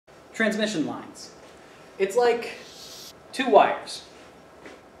transmission lines. It's like two wires.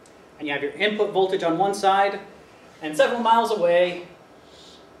 And you have your input voltage on one side, and several miles away,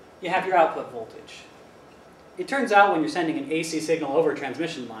 you have your output voltage. It turns out when you're sending an AC signal over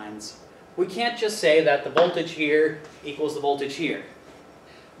transmission lines, we can't just say that the voltage here equals the voltage here.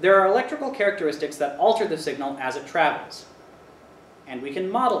 There are electrical characteristics that alter the signal as it travels. And we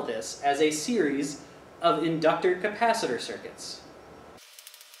can model this as a series of inductor-capacitor circuits.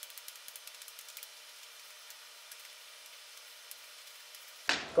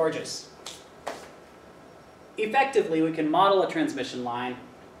 Gorgeous. Effectively, we can model a transmission line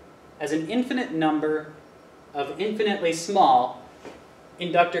as an infinite number of infinitely small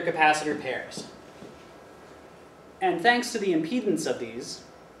inductor-capacitor pairs. And thanks to the impedance of these,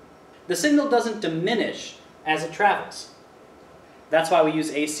 the signal doesn't diminish as it travels. That's why we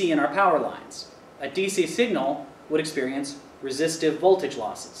use AC in our power lines. A DC signal would experience resistive voltage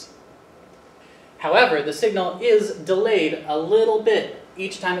losses. However, the signal is delayed a little bit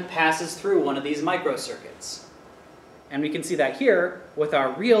each time it passes through one of these microcircuits. And we can see that here with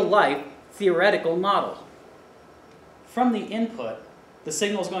our real-life theoretical model. From the input, the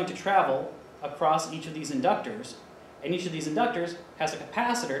signal is going to travel across each of these inductors, and each of these inductors has a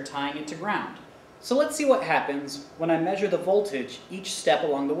capacitor tying it to ground. So let's see what happens when I measure the voltage each step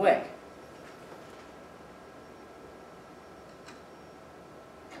along the way.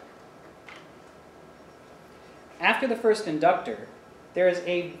 After the first inductor, there is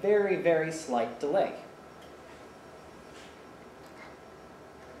a very, very slight delay.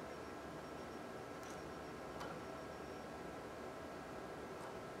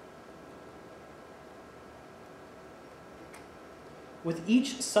 With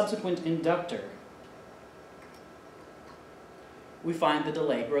each subsequent inductor, we find the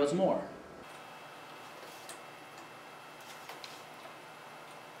delay grows more.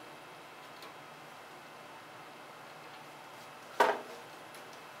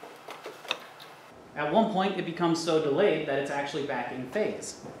 At one point, it becomes so delayed that it's actually back in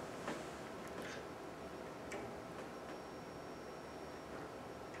phase.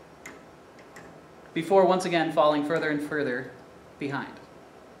 Before once again falling further and further behind.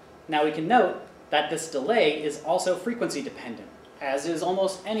 Now we can note that this delay is also frequency dependent, as is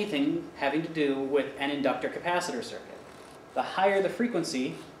almost anything having to do with an inductor-capacitor circuit. The higher the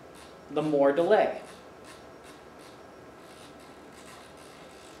frequency, the more delay.